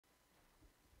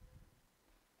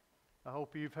I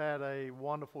hope you've had a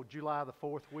wonderful July the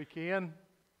 4th weekend.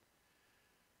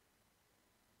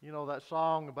 You know that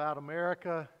song about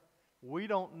America? We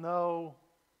don't know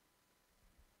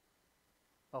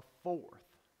a fourth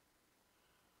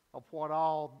of what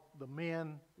all the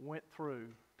men went through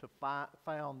to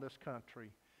found this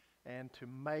country and to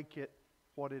make it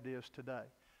what it is today.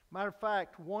 Matter of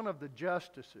fact, one of the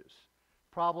justices,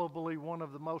 probably one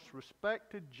of the most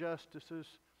respected justices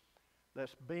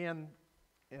that's been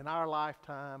in our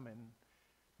lifetime and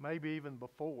maybe even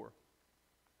before,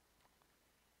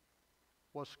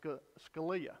 was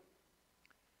Scalia.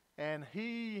 And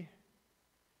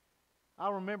I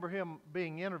remember him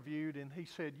being interviewed, and he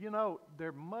said, you know,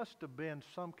 there must have been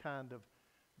some kind of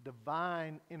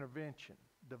divine intervention,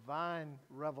 divine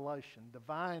revelation,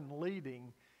 divine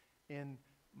leading in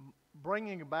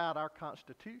bringing about our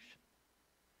Constitution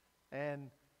and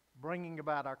bringing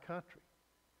about our country.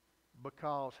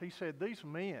 Because he said these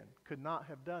men could not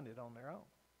have done it on their own.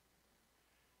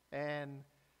 And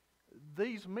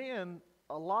these men,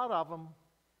 a lot of them,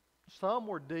 some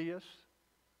were deists,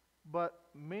 but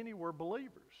many were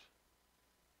believers.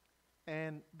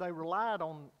 And they relied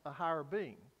on a higher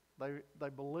being. They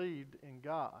believed in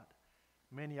God.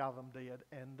 Many of them did.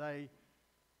 And they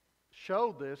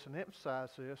showed this and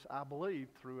emphasized this, I believe,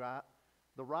 throughout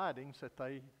the writings that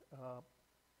they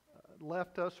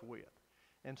left us with.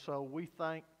 And so we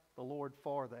thank the Lord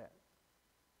for that.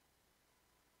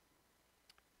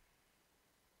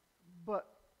 But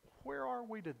where are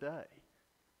we today?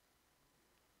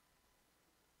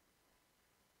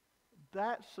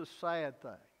 That's a sad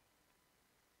thing.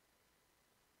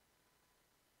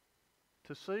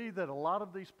 To see that a lot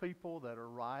of these people that are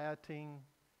rioting,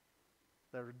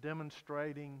 that are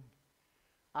demonstrating,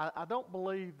 I don't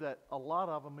believe that a lot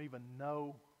of them even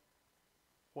know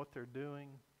what they're doing,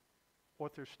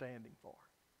 what they're standing for.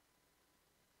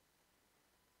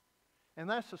 And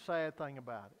that's the sad thing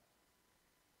about it.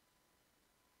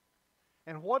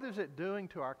 And what is it doing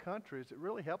to our country? Is it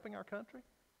really helping our country?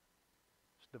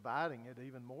 It's dividing it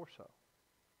even more so.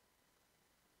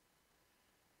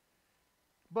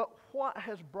 But what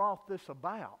has brought this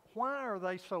about? Why are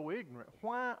they so ignorant?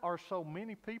 Why are so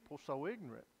many people so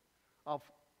ignorant of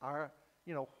our,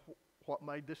 what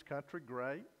made this country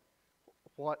great?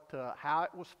 How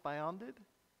it was founded,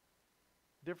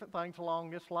 different things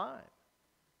along this line.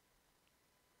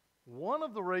 One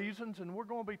of the reasons, and we're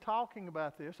going to be talking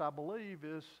about this, I believe,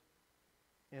 is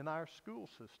in our school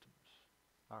systems,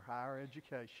 our higher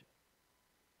education,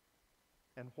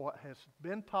 and what has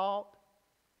been taught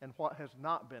and what has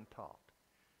not been taught.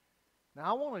 Now,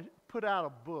 I want to put out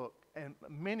a book, and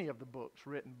many of the books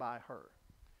written by her,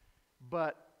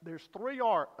 but there's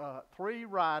three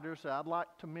writers that I'd like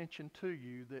to mention to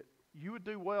you that you would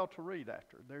do well to read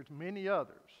after. There's many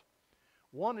others.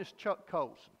 One is Chuck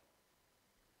Colson.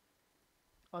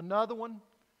 Another one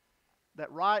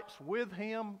that writes with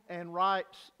him and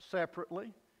writes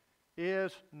separately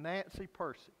is Nancy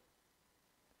Percy.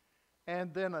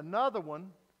 And then another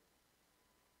one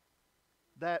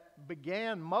that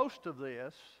began most of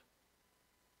this,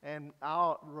 and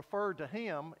I'll refer to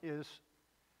him, is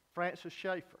Francis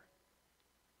Schaeffer,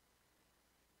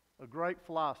 a great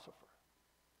philosopher,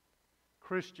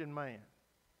 Christian man.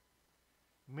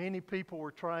 Many people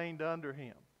were trained under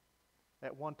him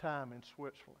at one time in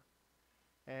Switzerland.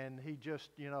 And he just,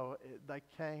 they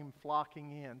came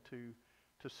flocking in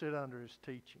to sit under his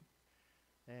teaching.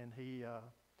 And he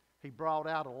brought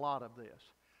out a lot of this.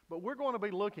 But we're going to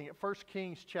be looking at 1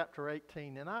 Kings chapter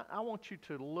 18. And I want you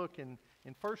to look in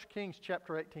 1 Kings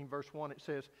chapter 18, verse 1. It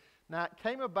says, "Now it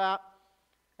came about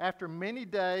after many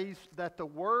days that the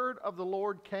word of the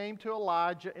Lord came to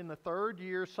Elijah in the 3rd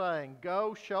year, saying,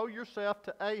 Go, show yourself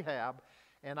to Ahab,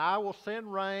 and I will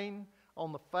send rain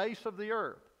on the face of the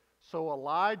earth. So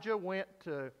Elijah went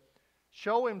to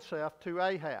show himself to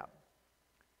Ahab.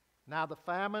 Now the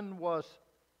famine was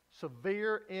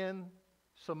severe in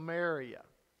Samaria."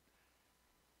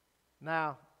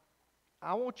 Now,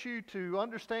 I want you to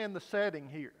understand the setting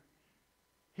here.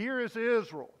 Here is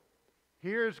Israel.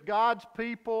 Here is God's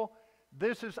people.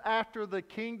 This is after the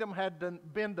kingdom had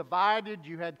been divided.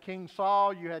 You had King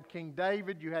Saul, you had King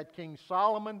David, you had King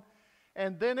Solomon.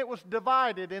 And then it was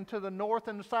divided into the north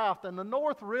and the south. And the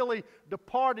north really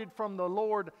departed from the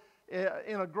Lord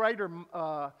in a greater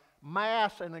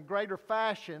mass and a greater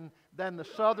fashion than the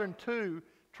southern two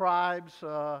tribes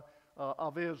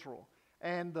of Israel.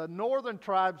 And the northern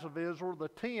tribes of Israel, the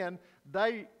 10,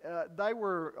 they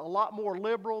were a lot more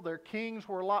liberal. Their kings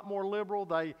were a lot more liberal.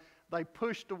 They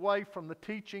pushed away from the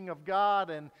teaching of God,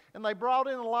 and they brought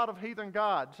in a lot of heathen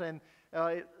gods. And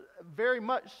very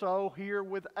much so here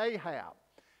with Ahab.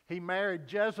 He married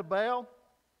Jezebel,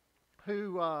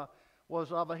 who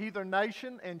was of a heathen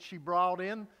nation, and she brought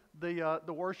in the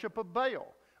worship of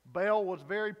Baal. Baal was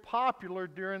very popular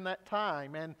during that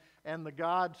time, and the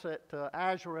gods at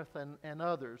Azereth and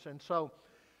others. And so,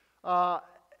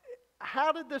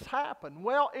 how did this happen?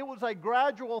 Well, it was a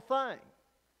gradual thing.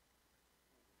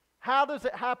 How does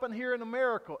it happen here in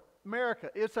America?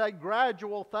 It's a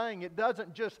gradual thing. It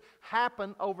doesn't just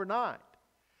happen overnight.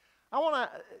 I want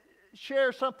to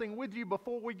share something with you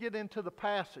before we get into the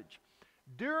passage.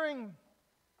 During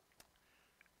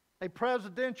a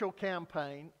presidential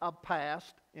campaign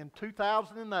passed in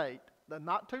 2008,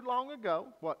 not too long ago,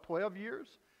 12 years?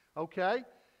 Okay.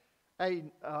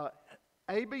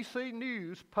 ABC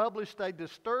News published a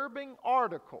disturbing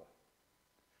article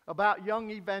about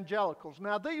young evangelicals.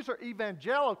 Now, these are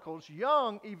evangelicals,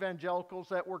 young evangelicals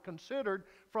that were considered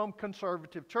from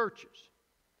conservative churches.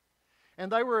 And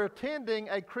they were attending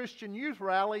a Christian youth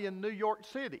rally in New York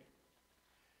City.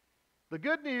 The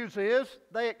good news is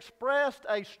they expressed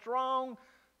a strong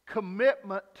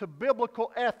commitment to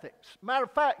biblical ethics. Matter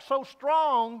of fact, so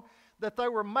strong that they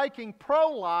were making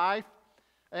pro-life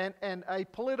and a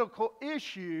political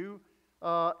issue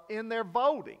in their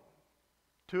voting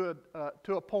to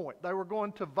a point. They were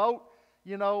going to vote,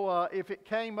 if it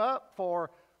came up,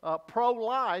 for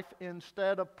pro-life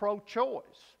instead of pro-choice.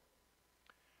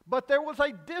 But there was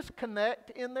a disconnect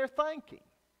in their thinking.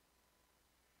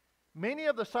 Many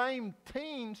of the same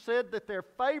teens said that their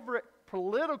favorite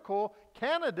political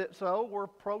candidates, though, were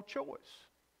pro-choice.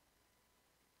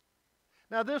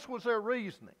 Now, this was their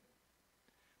reasoning.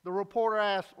 The reporter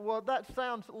asked, well, that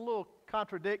sounds a little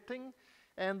contradicting.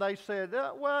 And they said,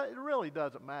 well, it really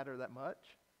doesn't matter that much.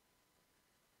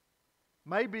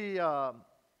 Maybe a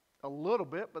little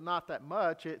bit, but not that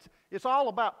much. It's all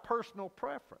about personal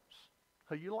preference,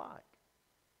 who you like.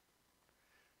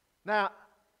 Now,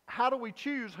 how do we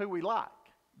choose who we like?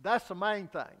 That's the main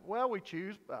thing. Well, we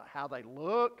choose how they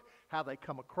look, how they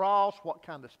come across, what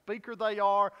kind of speaker they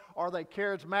are. Are they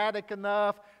charismatic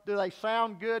enough? Do they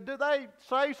sound good? Do they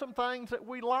say some things that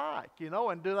we like,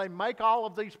 And do they make all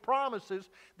of these promises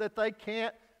that they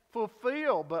can't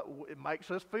fulfill, but it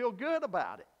makes us feel good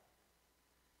about it?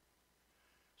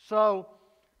 So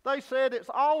they said it's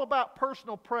all about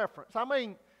personal preference. I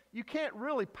mean, you can't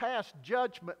really pass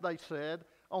judgment, they said,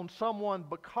 on someone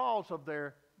because of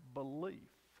their belief.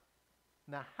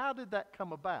 Now, how did that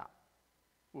come about?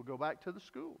 We'll go back to the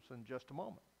schools in just a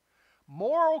moment.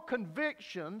 Moral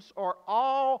convictions are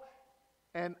all,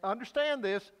 and understand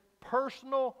this,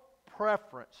 personal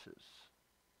preferences.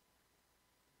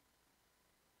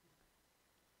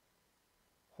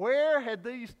 Where had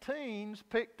these teens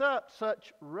picked up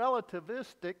such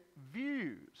relativistic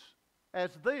views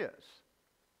as this?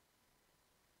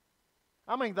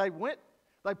 I mean,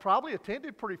 they probably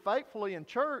attended pretty faithfully in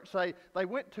church. They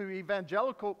went to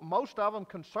evangelical, most of them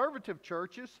conservative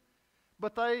churches,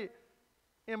 but they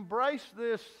embraced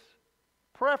this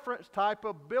preference type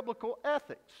of biblical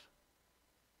ethics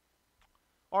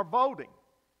or voting,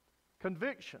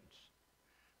 convictions.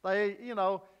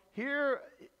 Here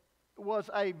was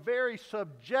a very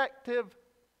subjective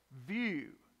view,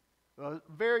 a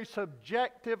very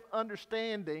subjective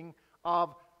understanding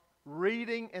of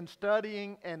reading and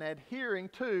studying and adhering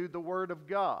to the Word of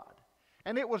God.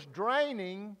 And it was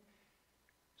draining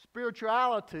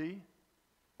spirituality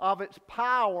of its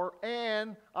power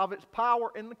and of its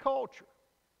power in the culture.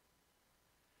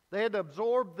 They had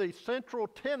absorbed the central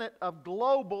tenet of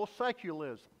global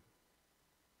secularism.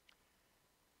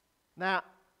 Now,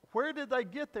 where did they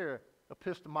get their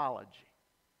epistemology?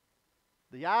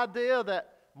 The idea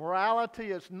that morality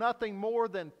is nothing more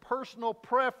than personal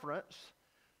preference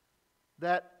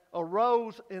that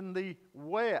arose in the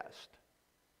West.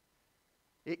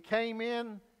 It came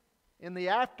in the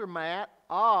aftermath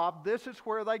of, this is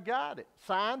where they got it,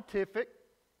 scientific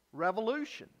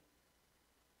revolution.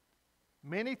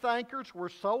 Many thinkers were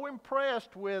so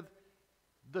impressed with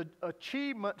the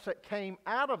achievements that came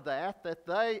out of that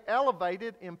they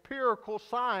elevated empirical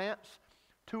science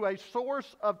to a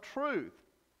source of truth.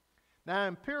 Now,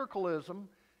 empiricalism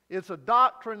is a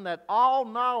doctrine that all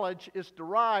knowledge is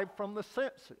derived from the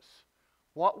senses.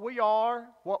 What we are,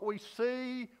 what we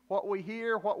see, what we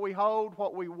hear, what we hold,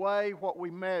 what we weigh, what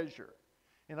we measure.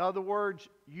 In other words,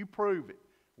 you prove it.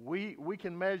 We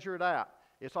can measure it out.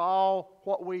 It's all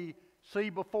what we see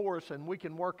before us and we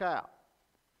can work out.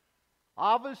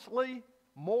 Obviously,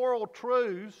 moral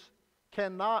truths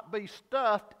cannot be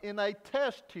stuffed in a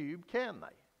test tube, can they?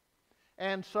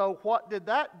 And so what did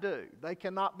that do? They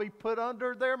cannot be put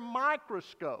under their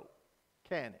microscope,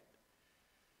 can it?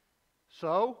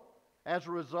 So As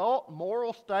a result,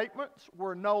 moral statements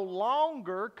were no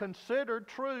longer considered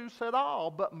truths at all,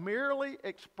 but merely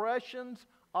expressions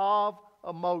of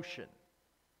emotion.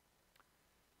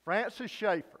 Francis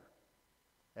Schaeffer,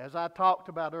 as I talked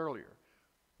about earlier,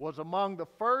 was among the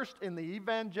first in the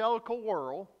evangelical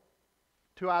world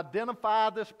to identify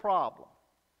this problem.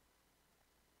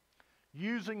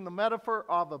 Using the metaphor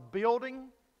of a building,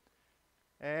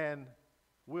 and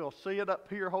we'll see it up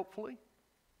here hopefully.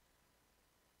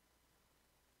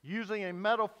 Using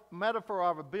a metaphor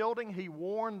of a building, he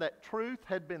warned that truth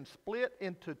had been split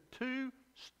into two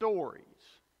stories.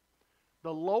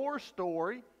 The lower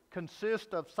story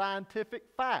consists of scientific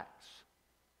facts,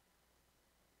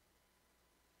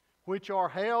 which are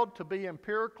held to be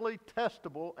empirically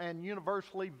testable and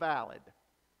universally valid.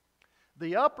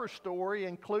 The upper story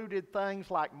included things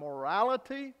like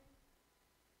morality,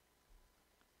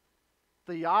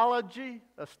 theology,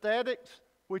 aesthetics,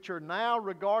 which are now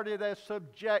regarded as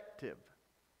subjective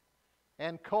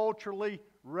and culturally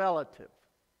relative.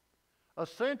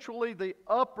 Essentially, the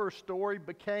upper story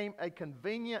became a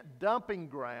convenient dumping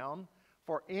ground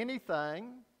for anything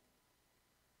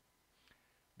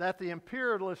that the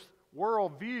imperialist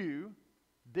worldview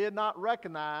did not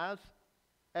recognize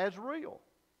as real.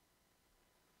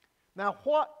 Now,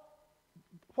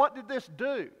 what did this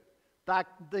do?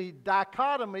 The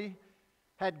dichotomy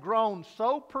had grown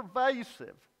so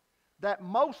pervasive that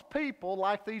most people,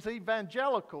 like these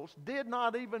evangelicals, did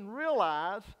not even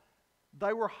realize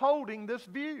they were holding this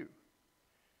view.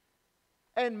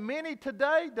 And many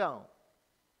today don't.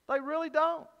 They really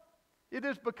don't. It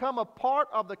has become a part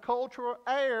of the cultural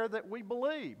air that we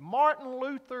believe. Martin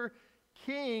Luther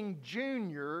King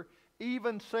Jr.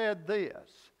 even said this: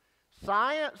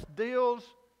 "Science deals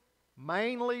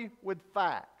mainly with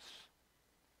facts.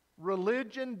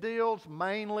 Religion deals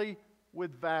mainly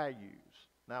with values."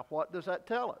 Now, what does that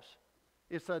tell us?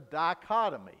 It's a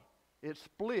dichotomy. It's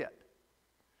split.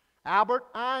 Albert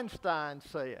Einstein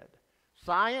said,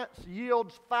 "Science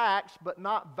yields facts but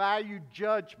not value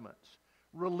judgments.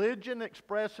 Religion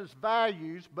expresses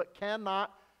values but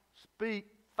cannot speak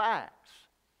facts."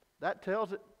 That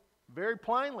tells it very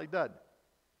plainly, doesn't it?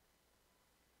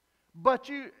 But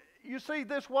you see,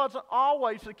 this wasn't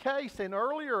always the case. In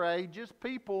earlier ages,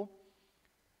 people,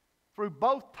 through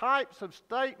both types of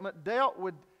statement, dealt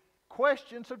with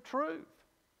questions of truth.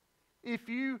 If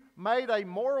you made a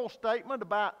moral statement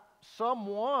about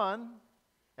someone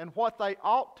and what they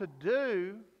ought to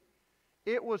do,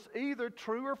 it was either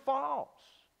true or false.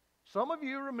 Some of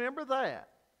you remember that.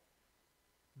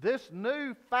 This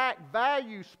new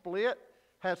fact-value split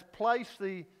has placed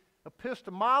the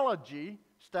epistemology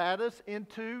status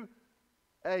into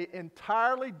an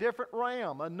entirely different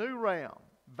realm, a new realm.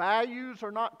 Values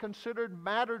are not considered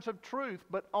matters of truth,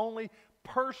 but only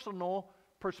personal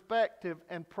perspective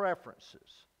and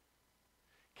preferences.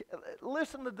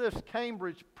 Listen to this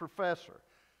Cambridge professor,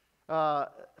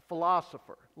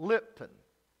 philosopher, Lipton.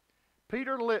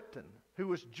 Peter Lipton, who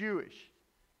was Jewish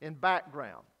in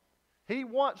background. He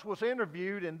once was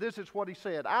interviewed, and this is what he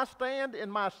said: "I stand in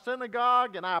my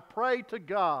synagogue and I pray to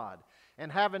God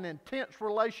and have an intense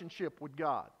relationship with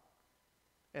God."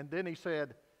 And then he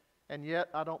said, "And yet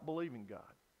I don't believe in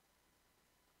God."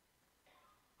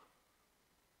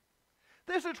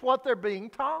 This is what they're being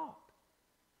taught.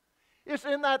 It's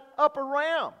in that upper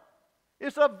realm.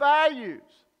 It's of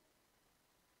values.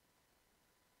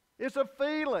 It's a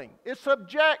feeling. It's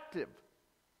subjective.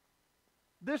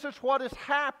 This is what has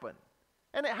happened.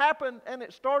 And it happened, and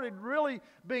it started really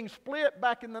being split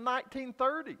back in the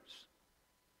 1930s.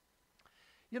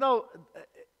 You know,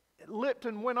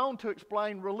 Lipton went on to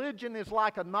explain, religion is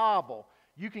like a novel.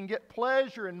 You can get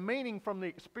pleasure and meaning from the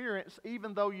experience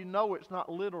even though you know it's not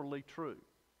literally true.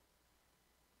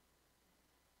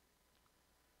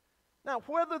 Now,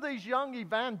 whether these young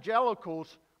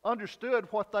evangelicals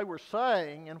understood what they were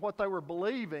saying and what they were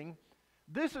believing,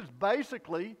 this is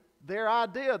basically their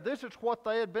idea. This is what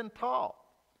they had been taught.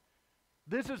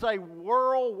 This is a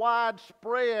worldwide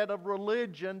spread of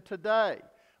religion today.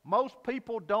 Most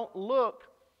people don't look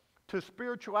to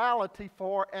spirituality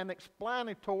for an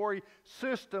explanatory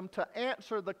system to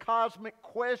answer the cosmic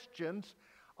questions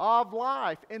of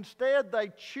life. Instead, they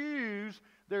choose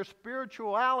their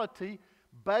spirituality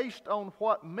based on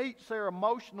what meets their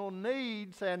emotional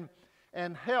needs and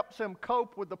helps them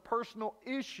cope with the personal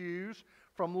issues,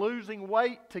 from losing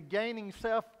weight to gaining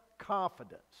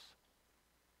self-confidence.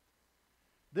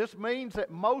 This means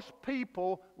that most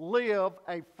people live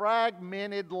a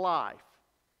fragmented life.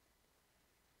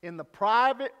 In the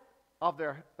privacy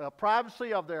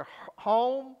of their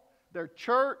home, their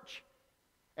church,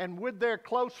 and with their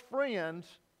close friends,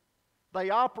 They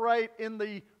operate in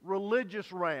the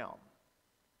religious realm.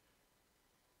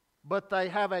 But they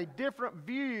have a different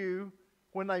view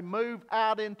when they move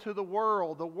out into the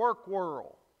world, the work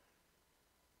world.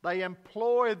 They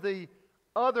employ the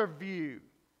other view,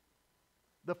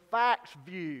 the facts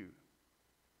view,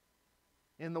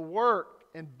 in the work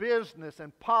and business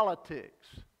and politics.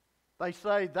 They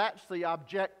say that's the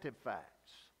objective facts.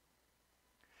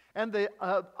 And the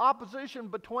opposition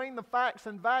between the facts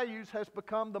and values has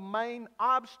become the main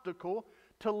obstacle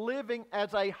to living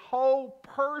as a whole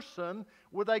person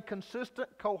with a consistent,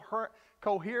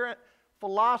 coherent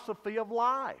philosophy of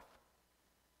life.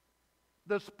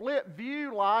 The split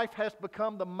view life has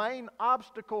become the main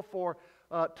obstacle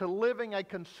to living a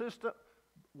consistent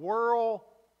world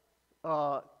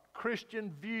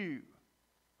Christian view.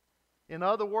 In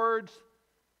other words,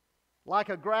 like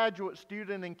a graduate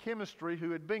student in chemistry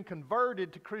who had been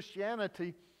converted to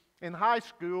Christianity in high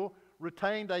school,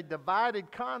 retained a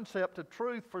divided concept of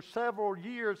truth for several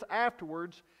years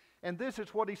afterwards, and this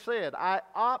is what he said: I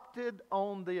opted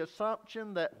on the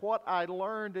assumption that what I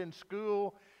learned in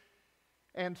school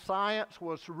and science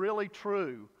was really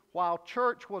true, while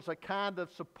church was a kind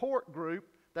of support group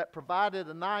that provided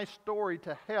a nice story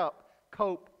to help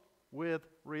cope with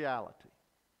reality.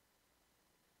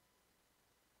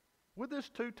 With this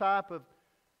two-type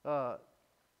of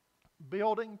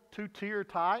building, two-tier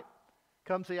type,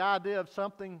 comes the idea of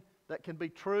something that can be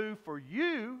true for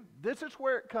you. This is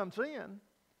where it comes in,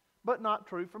 but not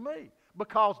true for me,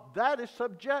 because that is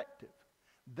subjective.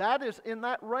 That is in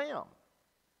that realm.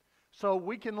 So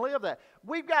we can live that.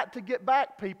 We've got to get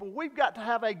back, people. We've got to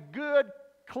have a good,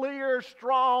 clear,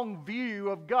 strong view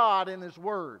of God and His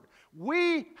Word.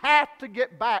 We have to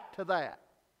get back to that.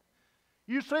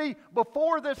 You see,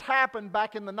 before this happened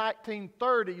back in the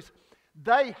 1930s,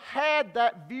 they had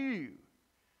that view.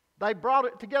 They brought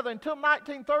it together. Until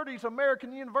 1930s,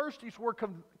 American universities were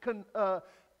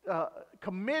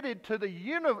committed to the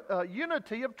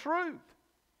unity of truth.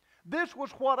 This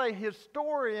was what a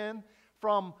historian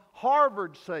from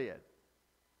Harvard said,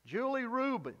 Julie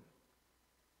Rubin.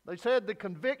 They said the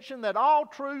conviction that all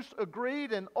truths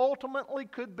agreed and ultimately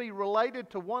could be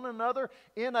related to one another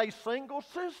in a single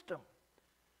system.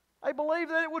 They believed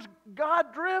that it was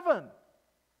God-driven.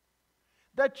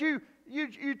 That you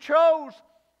chose,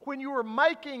 when you were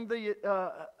making the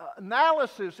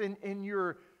analysis in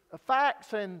your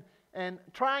facts and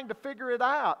trying to figure it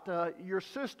out, your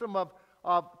system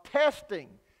of testing,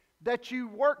 that you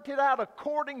worked it out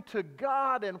according to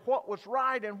God and what was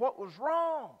right and what was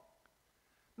wrong.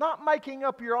 Not making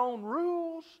up your own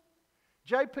rules.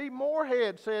 J.P.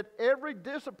 Moorhead said every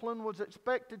discipline was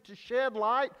expected to shed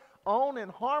light on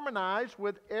and harmonize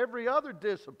with every other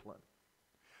discipline.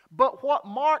 But what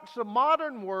marks the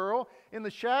modern world in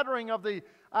the shattering of the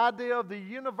idea of the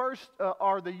universe,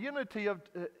 or the unity of,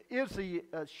 is the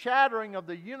shattering of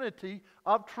the unity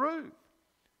of truth.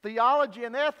 Theology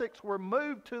and ethics were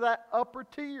moved to that upper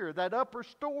tier, that upper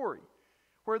story,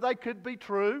 where they could be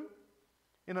true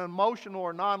in an emotional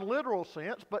or non-literal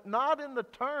sense, but not in the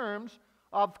terms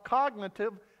of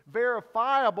cognitive,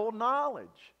 verifiable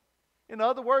knowledge. In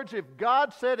other words, if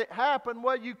God said it happened,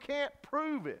 well, you can't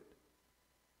prove it.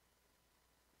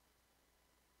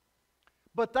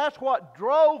 But that's what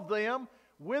drove them,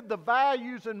 with the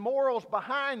values and morals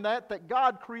behind that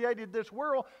God created this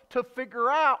world, to figure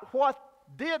out what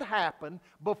did happen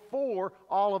before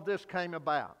all of this came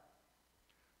about.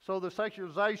 So the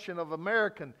secularization of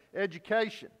American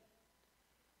education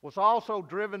was also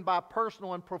driven by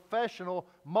personal and professional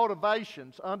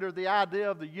motivations under the idea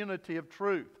of the unity of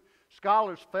truth.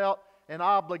 Scholars felt an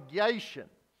obligation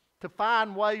to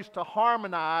find ways to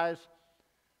harmonize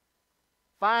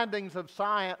findings of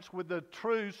science with the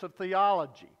truths of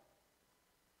theology.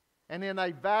 And in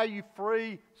a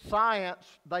value-free science,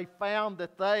 they found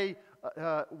that they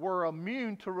were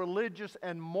immune to religious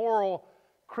and moral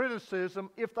criticism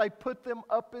if they put them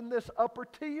up in this upper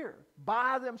tier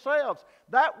by themselves.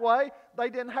 That way, they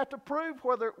didn't have to prove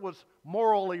whether it was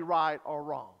morally right or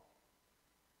wrong.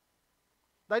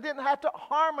 They didn't have to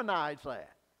harmonize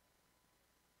that.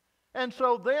 And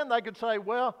so then they could say,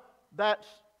 well, that's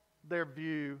their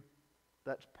view,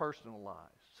 that's personalized,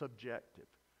 subjective.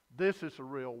 This is the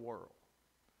real world.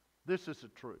 This is the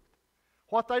truth.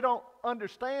 What they don't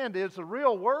understand is the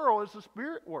real world is the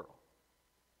spirit world.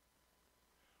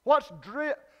 What's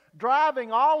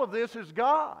driving all of this is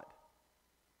God.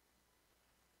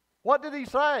 What did He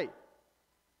say?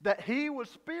 That He was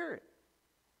spirit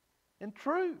and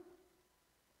truth.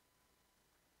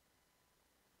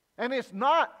 And it's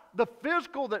not the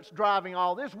physical that's driving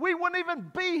all this. We wouldn't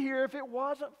even be here if it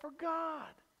wasn't for God.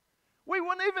 We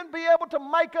wouldn't even be able to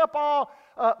make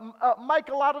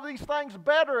a lot of these things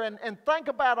better and think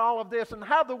about all of this and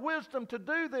have the wisdom to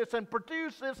do this and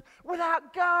produce this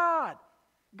without God.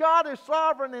 God is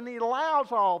sovereign and He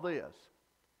allows all this.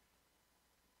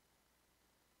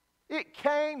 It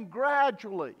came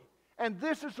gradually. And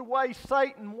this is the way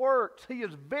Satan works. He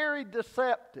is very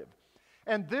deceptive.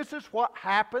 And this is what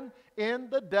happened in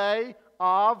the day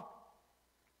of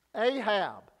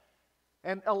Ahab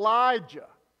and Elijah.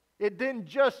 It didn't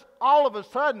just all of a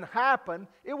sudden happen.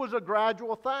 It was a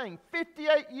gradual thing.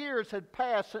 58 years had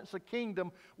passed since the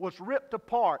kingdom was ripped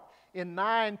apart in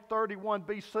 931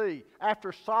 BC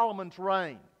after Solomon's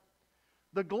reign.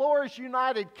 The glorious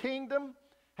United Kingdom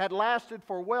had lasted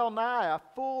for well nigh a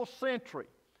full century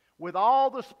with all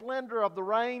the splendor of the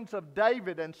reigns of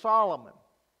David and Solomon.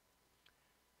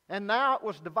 And now it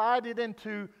was divided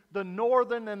into the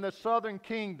northern and the southern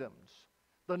kingdoms.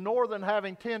 The northern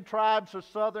having 10 tribes, the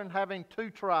southern having 2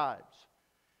 tribes.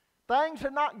 Things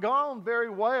had not gone very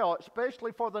well,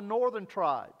 especially for the northern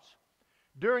tribes.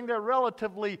 During their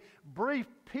relatively brief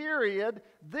period,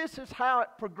 this is how it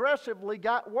progressively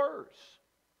got worse.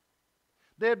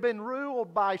 They had been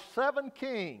ruled by 7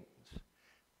 kings.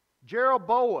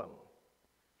 Jeroboam,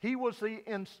 he was the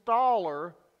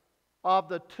installer of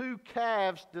the 2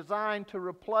 calves designed to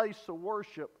replace the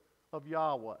worship of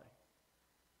Yahweh.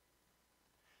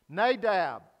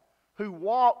 Nadab, who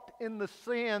walked in the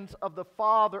sins of the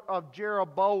father of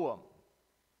Jeroboam.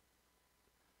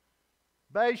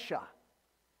 Baasha,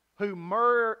 who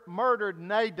murdered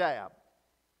Nadab.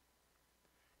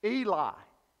 Eli,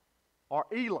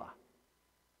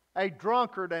 a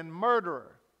drunkard and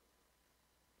murderer.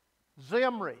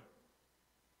 Zimri,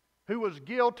 who was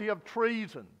guilty of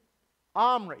treason.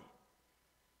 Omri,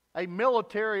 a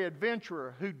military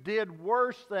adventurer who did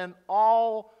worse than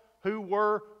all who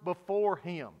were before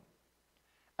him.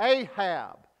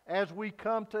 Ahab, as we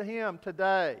come to him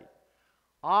today.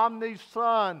 Omni's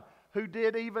son, who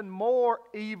did even more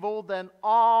evil than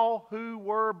all who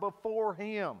were before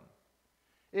him.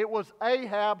 It was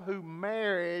Ahab who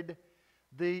married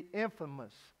the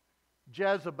infamous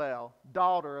Jezebel,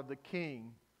 daughter of the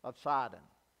king of Sidon.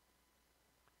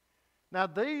 Now,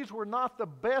 these were not the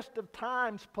best of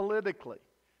times politically.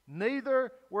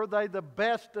 Neither were they the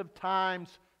best of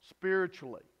times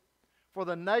spiritually. For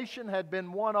the nation had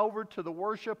been won over to the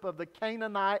worship of the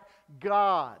Canaanite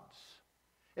gods,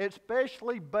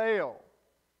 especially Baal.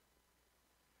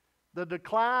 The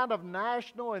decline of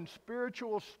national and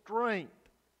spiritual strength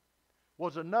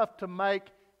was enough to make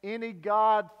any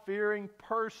God-fearing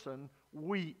person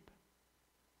weep.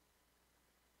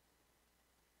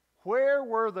 Where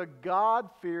were the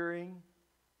God-fearing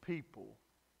people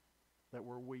that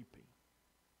were weeping?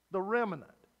 The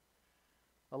remnant.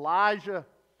 Elijah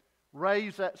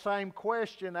raised that same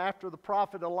question after the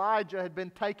prophet Elijah had been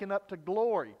taken up to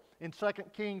glory in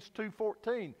 2 Kings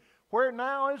 2:14. Where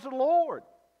now is the Lord,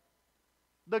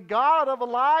 the God of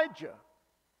Elijah?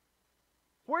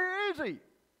 Where is He?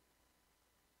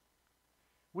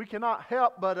 We cannot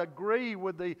help but agree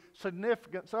with the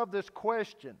significance of this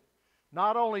question,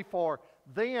 not only for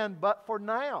then, but for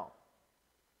now.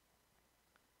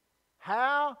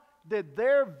 How did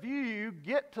their view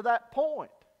get to that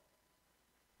point?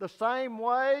 The same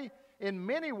way, in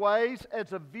many ways,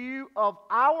 as a view of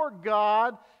our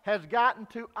God has gotten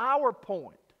to our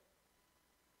point.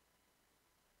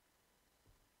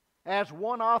 As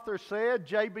one author said,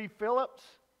 J.B. Phillips,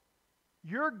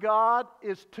 your God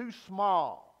is too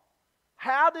small.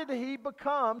 How did He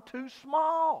become too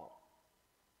small?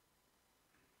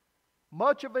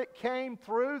 Much of it came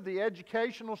through the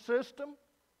educational system,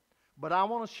 but I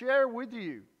want to share with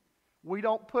you, we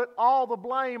don't put all the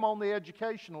blame on the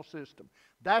educational system.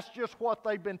 That's just what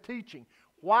they've been teaching.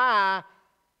 Why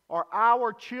are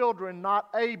our children not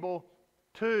able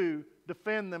to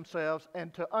defend themselves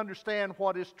and to understand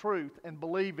what is truth and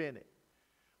believe in it?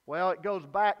 Well, it goes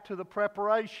back to the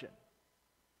preparation.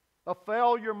 A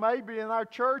failure maybe in our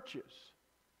churches,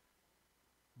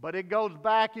 but it goes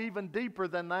back even deeper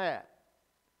than that.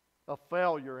 A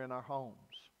failure in our homes.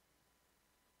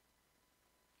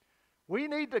 We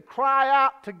need to cry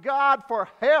out to God for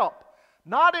help,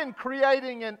 not in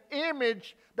creating an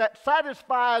image that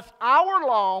satisfies our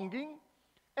longing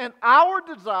and our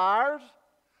desires,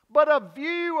 but a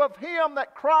view of Him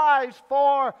that cries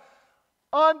for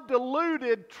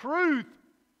undiluted truth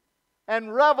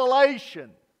and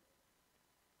revelation.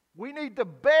 We need to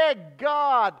beg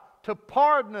God to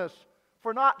pardon us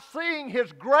for not seeing His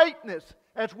greatness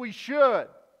as we should,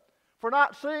 for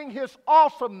not seeing His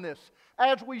awesomeness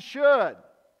as we should.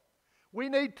 We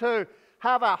need to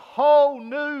have a whole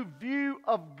new view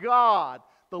of God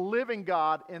the living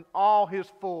God in all His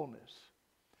fullness.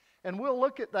 And we'll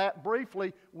look at that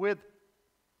briefly with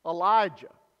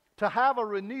Elijah. To have a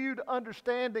renewed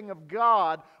understanding of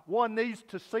God, one needs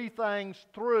to see things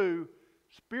through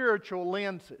spiritual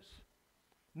lenses.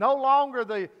 No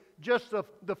longer just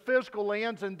the physical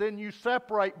lens and then you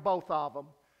separate both of them.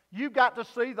 You've got to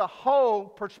see the whole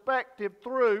perspective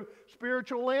through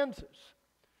spiritual lenses.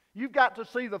 You've got to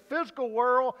see the physical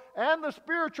world and the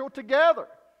spiritual together.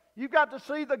 You've got to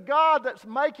see the God that's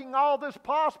making all this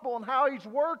possible and how He's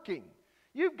working.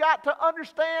 You've got to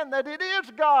understand that it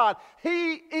is God.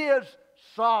 He is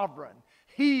sovereign.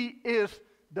 He is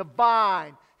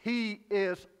divine. He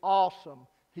is awesome.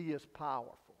 He is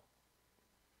powerful.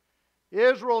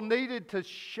 Israel needed to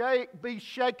be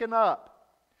shaken up.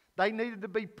 They needed to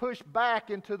be pushed back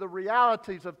into the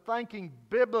realities of thinking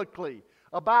biblically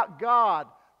about God,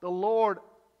 the Lord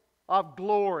of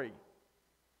glory.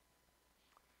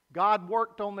 God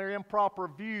worked on their improper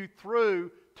view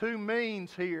through two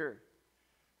means here.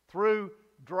 Through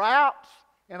droughts,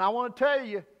 and I want to tell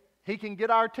you, He can get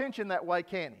our attention that way,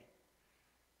 can't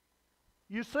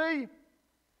He? You see,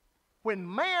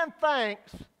 when man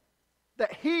thinks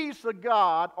that he's the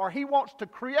God, or he wants to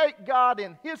create God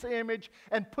in His image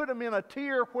and put Him in a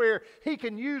tier where he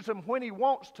can use Him when he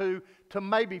wants to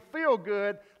maybe feel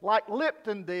good, like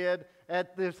Lipton did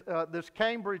at this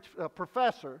Cambridge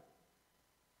professor,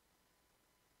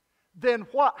 then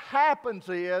what happens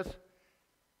is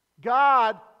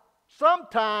God,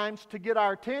 sometimes to get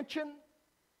our attention,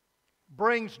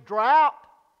 brings drought,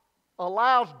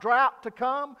 allows drought to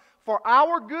come for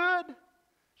our good.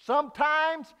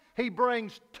 Sometimes He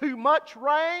brings too much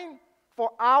rain for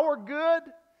our good.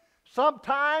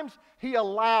 Sometimes He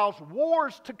allows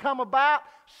wars to come about.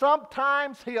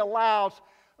 Sometimes He allows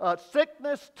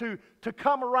sickness to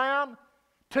come around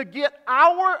to get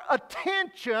our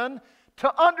attention,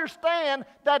 to understand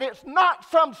that it's not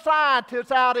some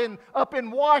scientist up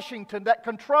in Washington that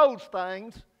controls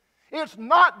things. It's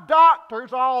not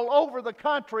doctors all over the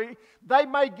country. They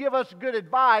may give us good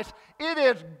advice. It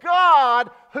is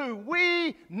God who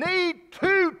we need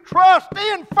to trust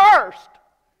in first.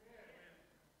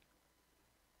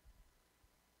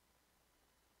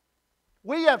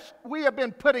 We have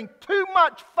been putting too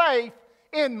much faith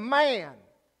in man.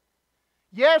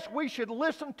 Yes, we should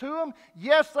listen to them.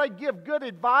 Yes, they give good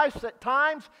advice at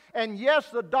times. And yes,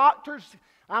 the doctors,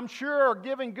 I'm sure, are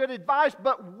giving good advice.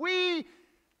 But we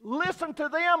listen to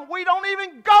them. We don't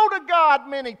even go to God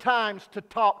many times to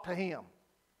talk to Him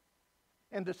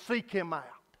and to seek Him out.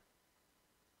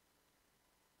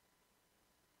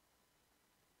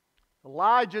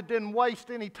 Elijah didn't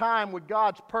waste any time with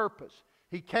God's purpose.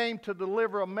 He came to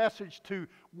deliver a message to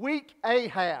weak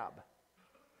Ahab.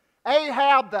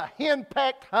 Ahab, the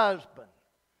henpecked husband,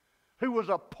 who was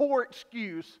a poor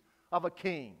excuse of a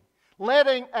king,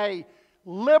 letting a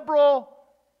liberal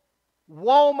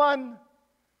woman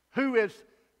who is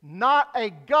not a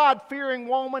God-fearing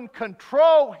woman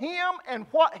control him and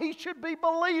what he should be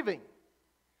believing.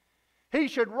 He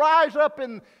should rise up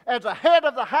as a head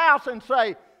of the house and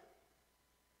say,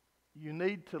 you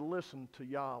need to listen to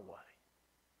Yahweh.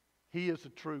 He is a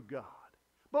true God.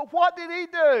 But what did he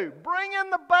do? Bring in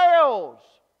the Baals.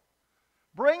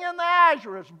 Bring in the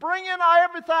Asherahs. Bring in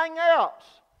everything else.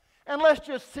 And let's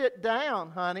just sit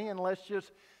down, honey, and let's just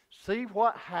see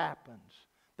what happens.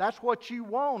 That's what you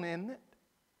want, isn't it?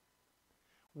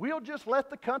 We'll just let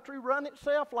the country run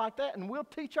itself like that, and we'll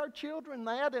teach our children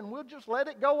that, and we'll just let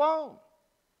it go on.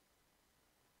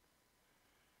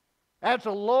 As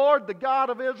the Lord, the God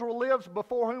of Israel, lives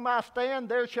before whom I stand,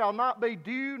 there shall not be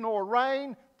dew nor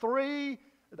rain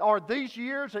these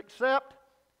years except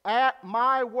at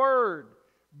my word.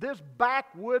 This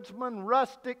backwoodsman,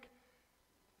 rustic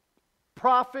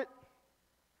prophet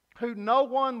who no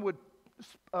one would,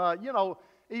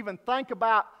 even think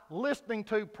about listening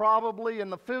to probably in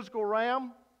the physical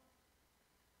realm,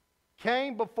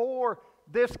 came before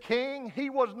this king. He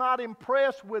was not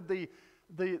impressed with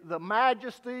the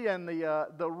majesty and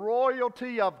the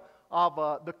royalty of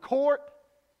the court.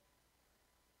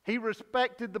 He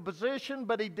respected the position,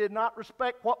 but he did not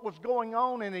respect what was going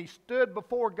on, and he stood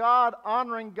before God,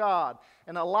 honoring God.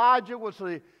 And Elijah was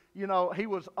he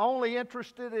was only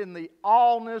interested in the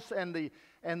allness and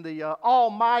the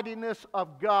almightiness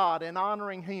of God and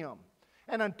honoring Him.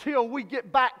 And until we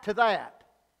get back to that,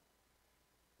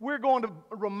 we're going to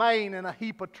remain in a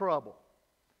heap of trouble.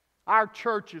 Our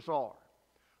churches are.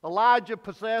 Elijah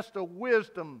possessed a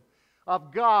wisdom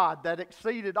of God that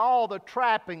exceeded all the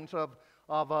trappings of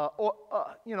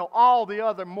all the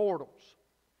other mortals.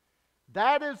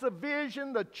 That is the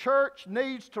vision the church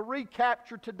needs to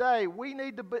recapture today. We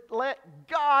need to let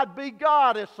God be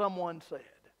God, as someone said.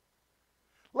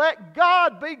 Let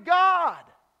God be God.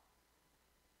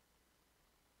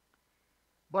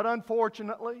 But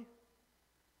unfortunately,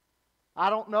 I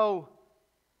don't know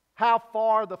how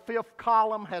far the fifth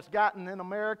column has gotten in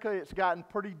America. It's gotten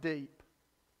pretty deep.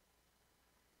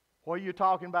 What are you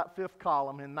talking about, fifth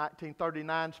column? In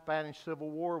 1939, Spanish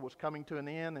Civil War was coming to an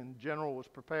end, and the general was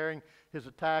preparing his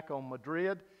attack on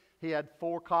Madrid. He had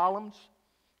 4 columns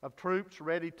of troops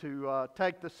ready to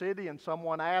take the city, and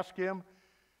someone asked him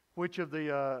which of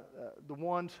the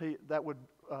ones that would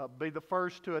be the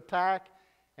first to attack,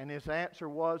 and his answer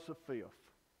was the fifth.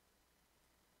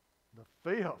 The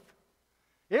fifth.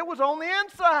 It was on the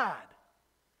inside.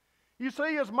 You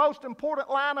see, his most important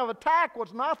line of attack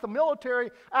was not the military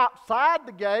outside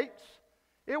the gates.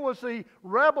 It was the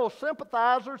rebel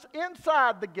sympathizers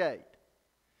inside the gate.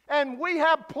 And we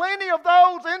have plenty of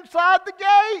those inside the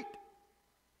gate.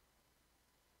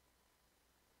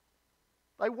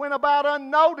 They went about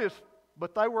unnoticed,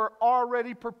 but they were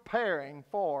already preparing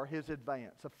for his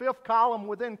advance. The fifth column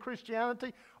within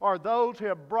Christianity are those who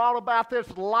have brought about this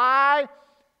lie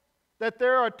that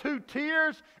there are 2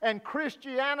 tiers and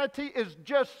Christianity is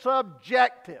just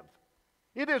subjective.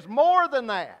 It is more than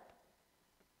that.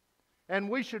 And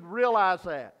we should realize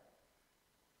that.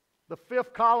 The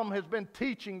fifth column has been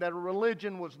teaching that a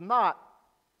religion was not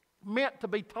meant to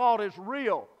be taught as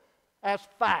real, as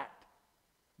fact,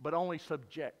 but only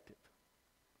subjective.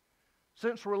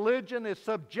 Since religion is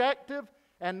subjective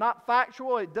and not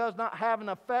factual, it does not have an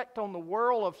effect on the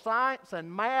world of science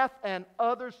and math and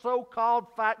other so-called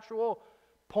factual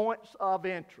points of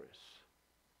interest.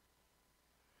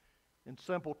 In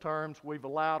simple terms, we've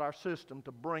allowed our system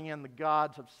to bring in the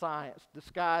gods of science,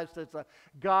 disguised as the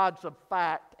gods of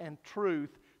fact and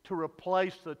truth, to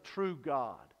replace the true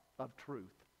God of truth.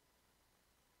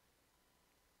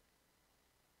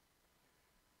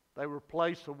 They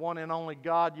replaced the one and only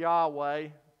God, Yahweh,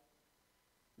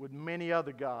 with many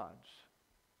other gods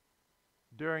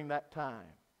during that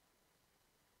time.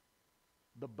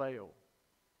 The Baal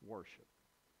worship.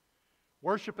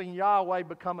 Worshiping Yahweh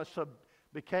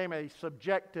became a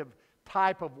subjective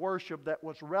type of worship that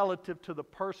was relative to the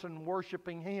person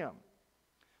worshiping Him.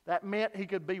 That meant he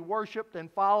could be worshiped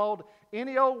and followed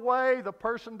any old way the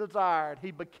person desired.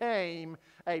 He became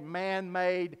a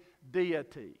man-made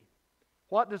deity.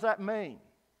 What does that mean?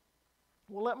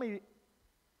 Well, let me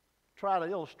try to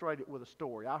illustrate it with a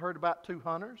story. I heard about 2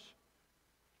 hunters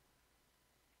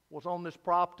was on this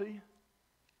property,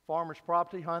 farmer's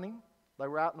property, hunting. They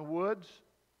were out in the woods.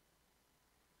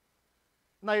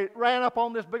 And they ran up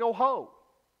on this big old hole,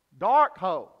 dark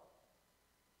hole.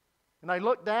 And they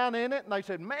looked down in it and they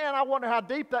said, "Man, I wonder how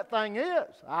deep that thing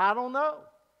is." I don't know.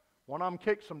 One of them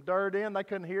kicked some dirt in. They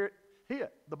couldn't hear it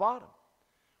hit the bottom.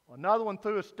 Well, another one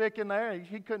threw a stick in there.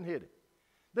 He couldn't hit it.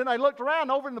 Then they looked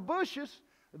around over in the bushes.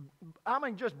 I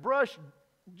mean, just brush,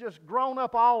 just grown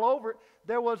up all over it.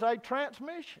 There was a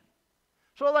transmission.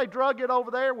 So they drug it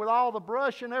over there with all the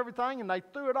brush and everything, and they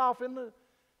threw it off in the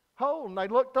hole. And they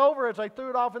looked over as they threw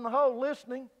it off in the hole,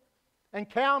 listening and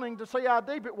counting to see how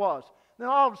deep it was. Then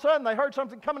all of a sudden, they heard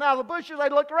something coming out of the bushes. They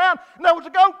looked around, and there was a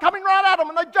goat coming right at them,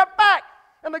 and they jumped back.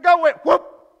 And the goat went whoop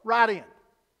right in.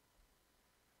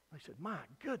 They said, "My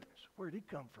goodness, where'd he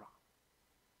come from?"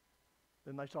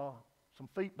 Then they saw some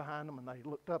feet behind them, and they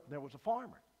looked up, and there was a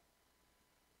farmer.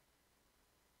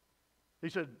 He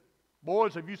said,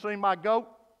 "Boys, have you seen my goat?"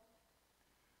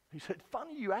 He said,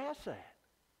 "Funny you asked that."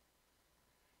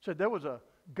 He said, "There was a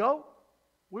goat.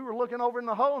 We were looking over in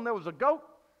the hole, and there was a goat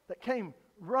that came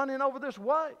running over this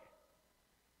way.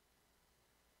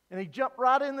 And he jumped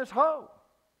right in this hole."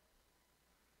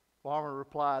 Farmer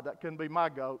replied, "That couldn't be my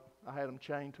goat. I had him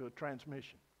chained to a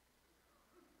transmission."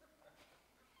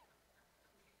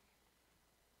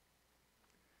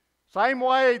 Same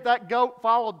way that goat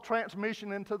followed the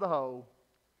transmission into the hole,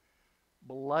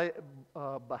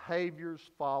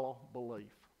 behaviors follow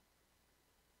belief.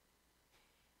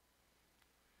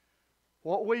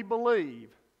 What we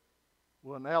believe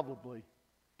will inevitably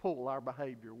pull our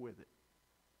behavior with it.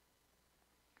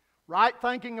 Right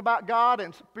thinking about God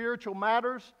and spiritual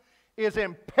matters is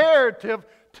imperative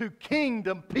to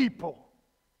kingdom people.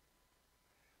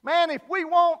 Man, if we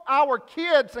want our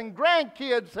kids and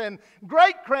grandkids and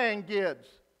great-grandkids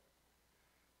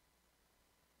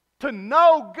to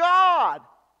know God,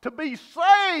 to be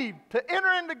saved, to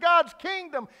enter into God's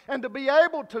kingdom, and to be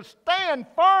able to stand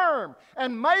firm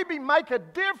and maybe make a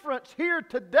difference here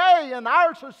today in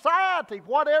our society,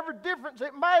 whatever difference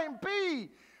it may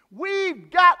be, We've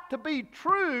got to be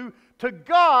true to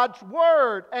God's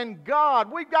Word and God.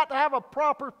 We've got to have a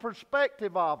proper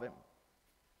perspective of Him.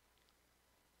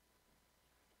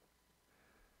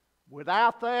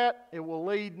 Without that, it will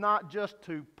lead not just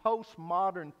to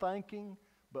postmodern thinking,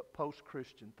 but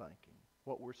post-Christian thinking,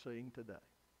 what we're seeing today.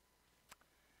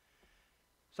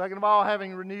 Second of all,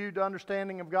 having renewed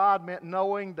understanding of God meant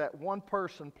knowing that one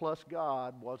person plus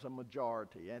God was a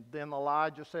majority. And then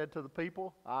Elijah said to the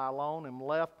people, I alone am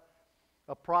left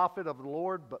a prophet of the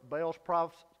Lord, but Baal's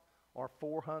prophets are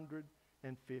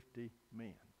 450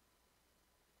 men.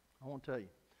 I want to tell you,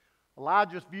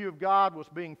 Elijah's view of God was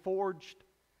being forged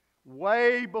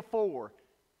way before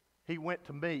he went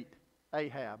to meet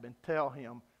Ahab and tell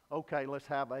him, okay, let's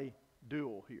have a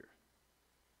duel here.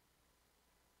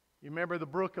 You remember the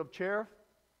brook of Cherith?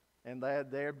 And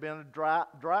there had been a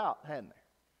drought, hadn't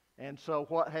there? And so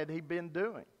what had he been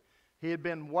doing? He had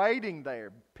been waiting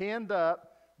there, pinned up,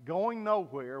 going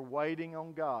nowhere, waiting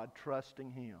on God,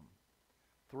 trusting Him.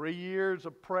 3 years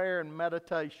of prayer and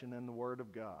meditation in the Word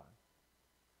of God.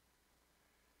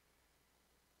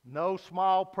 No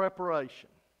small preparation.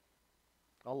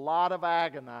 A lot of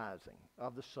agonizing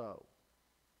of the soul.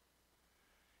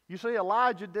 You see,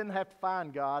 Elijah didn't have to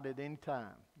find God at any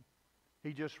time.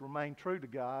 He just remained true to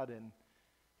God, and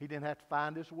he didn't have to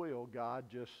find his will. God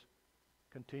just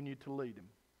continued to lead him.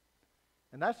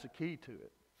 And that's the key to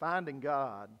it. Finding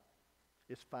God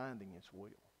is finding His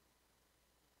will.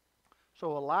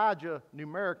 So Elijah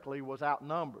numerically was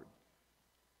outnumbered,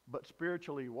 but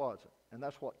spiritually he wasn't. And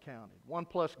that's what counted. One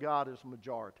plus God is a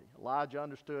majority. Elijah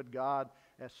understood God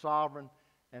as sovereign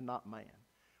and not man.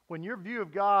 When your view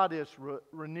of God is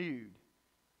renewed,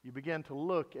 you begin to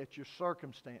look at your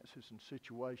circumstances and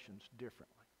situations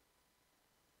differently,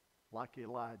 like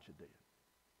Elijah did.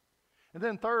 And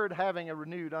then third, having a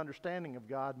renewed understanding of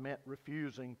God meant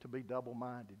refusing to be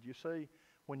double-minded. You see,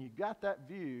 when you got that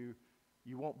view,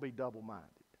 you won't be double-minded.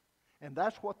 And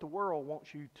that's what the world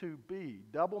wants you to be,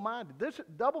 double-minded. This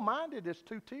double-minded is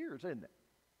two tiers, isn't it?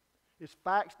 It's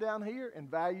facts down here and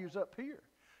values up here.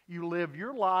 You live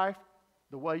your life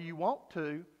the way you want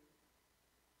to,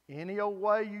 any old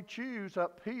way you choose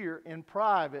up here in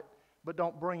private, but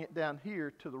don't bring it down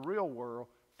here to the real world,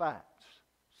 facts,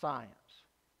 science,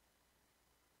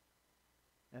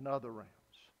 and other realms.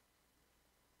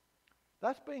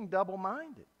 That's being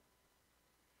double-minded.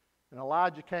 And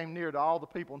Elijah came near to all the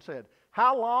people and said,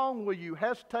 how long will you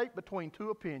hesitate between two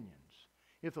opinions?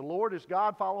 If the Lord is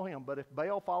God, follow Him, but if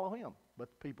Baal, follow him. But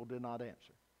the people did not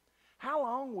answer. How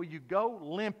long will you go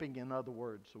limping, in other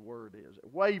words, the word is,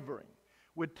 wavering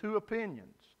with two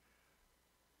opinions?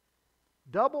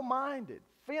 Double-minded,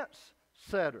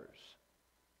 fence-setters,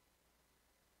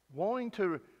 wanting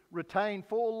to retain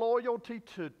full loyalty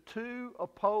to two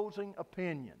opposing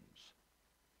opinions.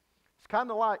 It's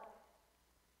kind of like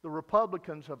the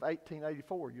Republicans of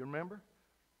 1884. You remember?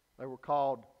 They were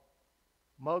called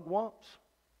mugwumps.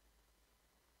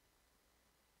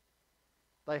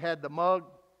 They had the mug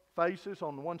faces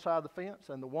on the one side of the fence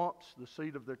and the wumps, the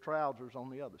seat of their trousers, on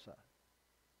the other side.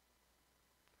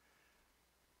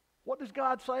 What does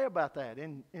God say about that?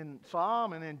 In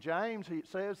Psalm and in James, it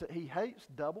says that He hates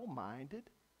double-minded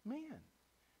men.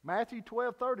 Matthew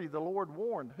 12:30, the Lord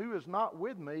warned, who is not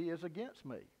with me is against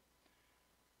me.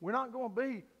 We're not going to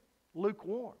be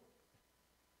lukewarm,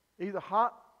 either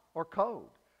hot or cold.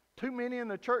 Too many in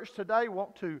the church today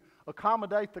want to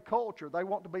accommodate the culture. They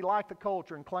want to be like the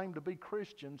culture and claim to be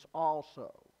Christians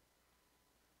also.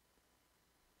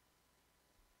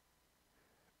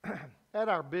 At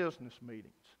our business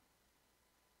meetings,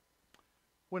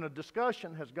 when a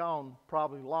discussion has gone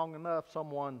probably long enough,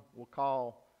 someone will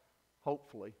call,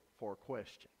 hopefully, for a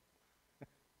question.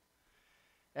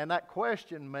 And that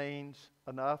question means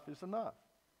enough is enough.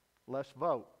 Let's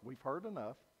vote. We've heard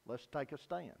enough. Let's take a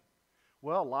stand.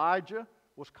 Well, Elijah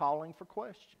was calling for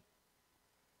question.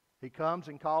 He comes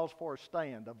and calls for a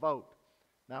stand, a vote.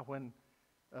 Now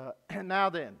now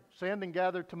then, send and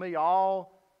gather to me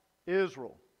all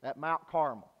Israel at Mount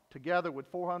Carmel, together with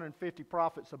 450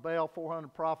 prophets of Baal,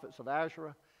 400 prophets of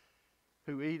Asherah,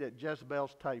 who eat at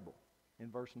Jezebel's table, in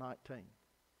verse 19.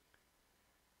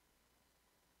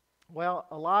 Well,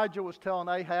 Elijah was telling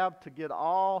Ahab to get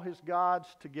all his gods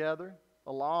together,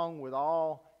 along with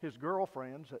all his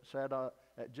girlfriends that sat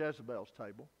at Jezebel's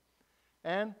table,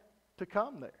 and to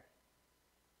come there.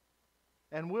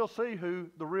 And we'll see who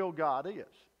the real God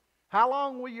is. How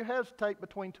long will you hesitate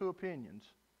between two opinions?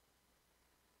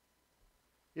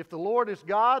 If the Lord is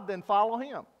God, then follow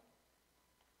Him.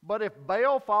 But if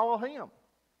Baal, follow him.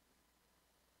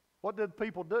 What did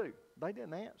people do? They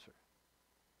didn't answer.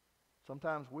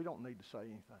 Sometimes we don't need to say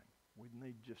anything. We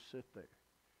need to just sit there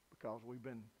because we've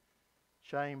been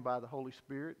shamed by the Holy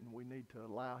Spirit, and we need to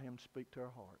allow Him to speak to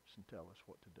our hearts and tell us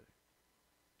what to do.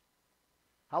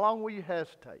 How long will you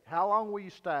hesitate? How long will you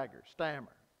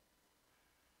stammer?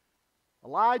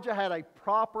 Elijah had a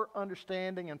proper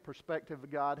understanding and perspective of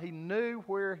God. He knew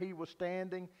where he was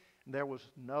standing, and there was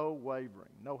no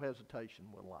wavering, no hesitation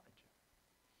with Elijah.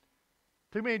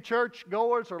 Too many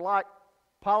churchgoers are like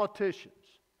politicians.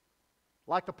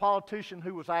 Like the politician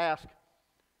who was asked,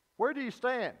 "Where do you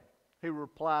stand?" He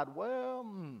replied, "Well,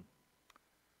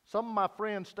 some of my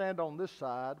friends stand on this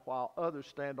side while others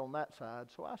stand on that side,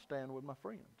 so I stand with my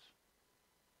friends."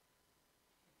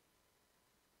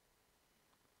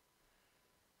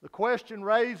 The question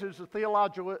raises the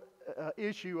theological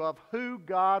issue of who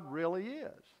God really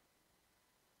is.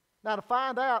 Now, to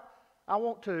find out, I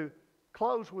want to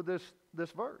close with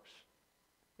this verse.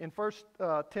 In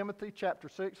 1 Timothy chapter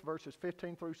 6, verses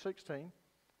 15 through 16,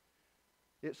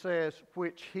 it says,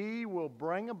 "Which He will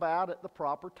bring about at the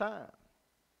proper time.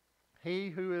 He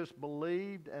who is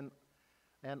believed and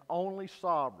only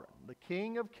sovereign, the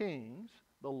King of kings,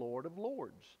 the Lord of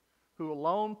lords, who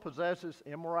alone possesses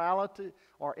immortality,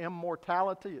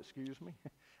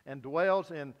 and dwells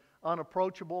in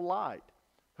unapproachable light,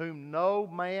 whom no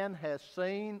man has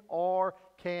seen or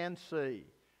can see.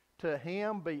 To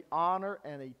Him be honor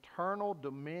and eternal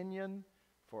dominion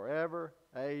forever.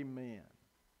 Amen."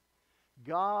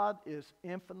 God is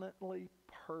infinitely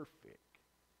perfect.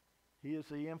 He is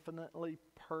the infinitely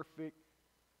perfect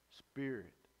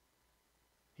Spirit.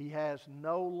 He has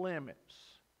no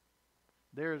limits.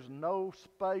 There is no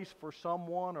space for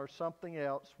someone or something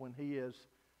else when He is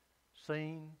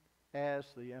seen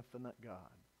as the infinite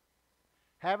God.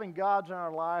 Having gods in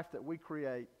our life that we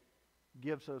create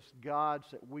gives us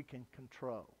gods that we can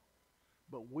control.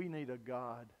 But we need a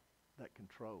God that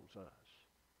controls us.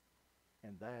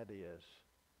 And that is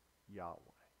Yahweh.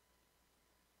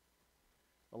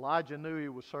 Elijah knew he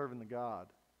was serving the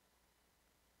God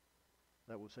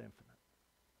that was infinite.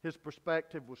 His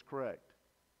perspective was correct.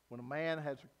 When a man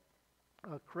has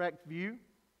a correct view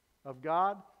of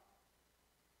God,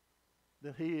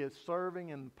 that he is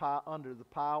serving under the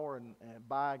power and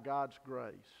by God's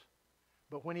grace.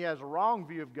 But when he has a wrong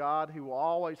view of God, he will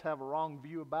always have a wrong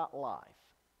view about life.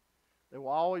 There will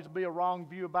always be a wrong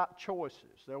view about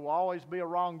choices. There will always be a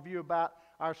wrong view about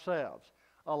ourselves.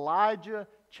 Elijah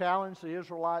challenged the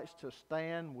Israelites to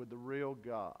stand with the real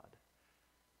God.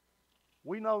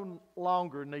 We no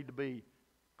longer need to be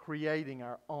creating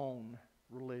our own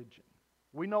religion.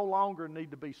 We no longer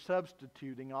need to be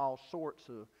substituting all sorts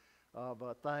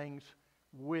of things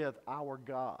with our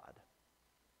God.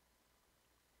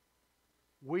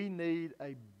 We need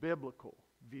a biblical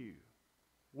view.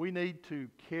 We need to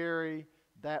carry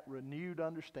that renewed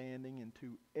understanding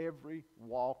into every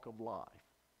walk of life,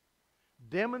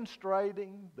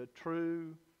 demonstrating the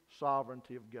true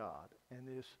sovereignty of God and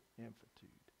His infinitude.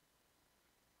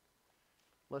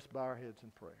 Let's bow our heads in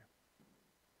prayer.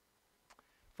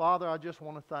 Father, I just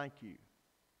want to thank You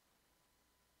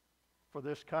for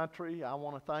this country. I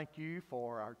want to thank You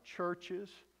for our churches.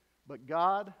 But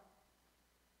God,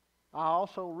 I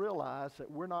also realize that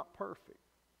we're not perfect.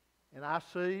 And I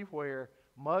see where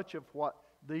much of what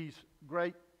these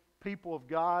great people of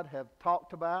God have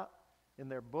talked about in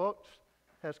their books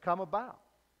has come about.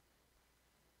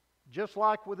 Just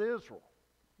like with Israel,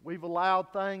 we've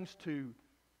allowed things to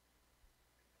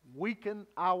weaken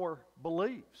our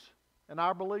beliefs and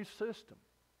our belief system.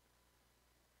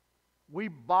 We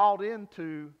bought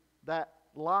into that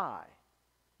lie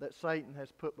that Satan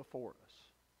has put before us.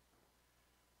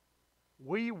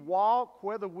 We walk,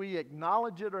 whether we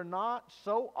acknowledge it or not,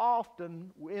 so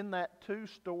often in that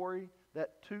two-story,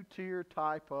 that two-tier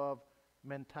type of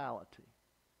mentality.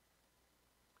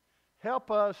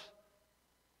 Help us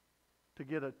to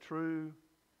get a true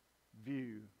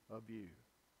view of You,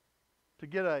 to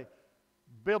get a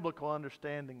biblical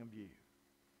understanding of You,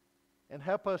 and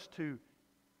help us to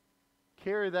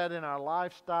carry that in our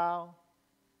lifestyle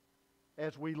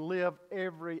as we live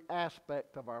every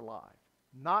aspect of our life.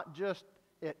 Not just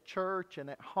at church and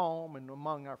at home and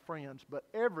among our friends, but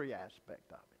every aspect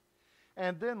of it.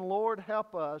 And then, Lord,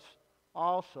 help us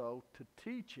also to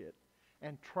teach it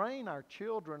and train our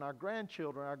children, our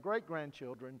grandchildren, our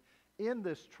great-grandchildren in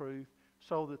this truth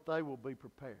so that they will be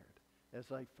prepared as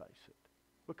they face it,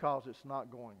 because it's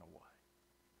not going away.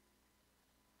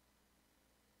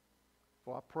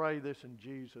 For I pray this in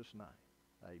Jesus' name.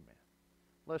 Amen.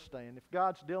 Let's stand. If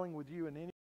God's dealing with you in any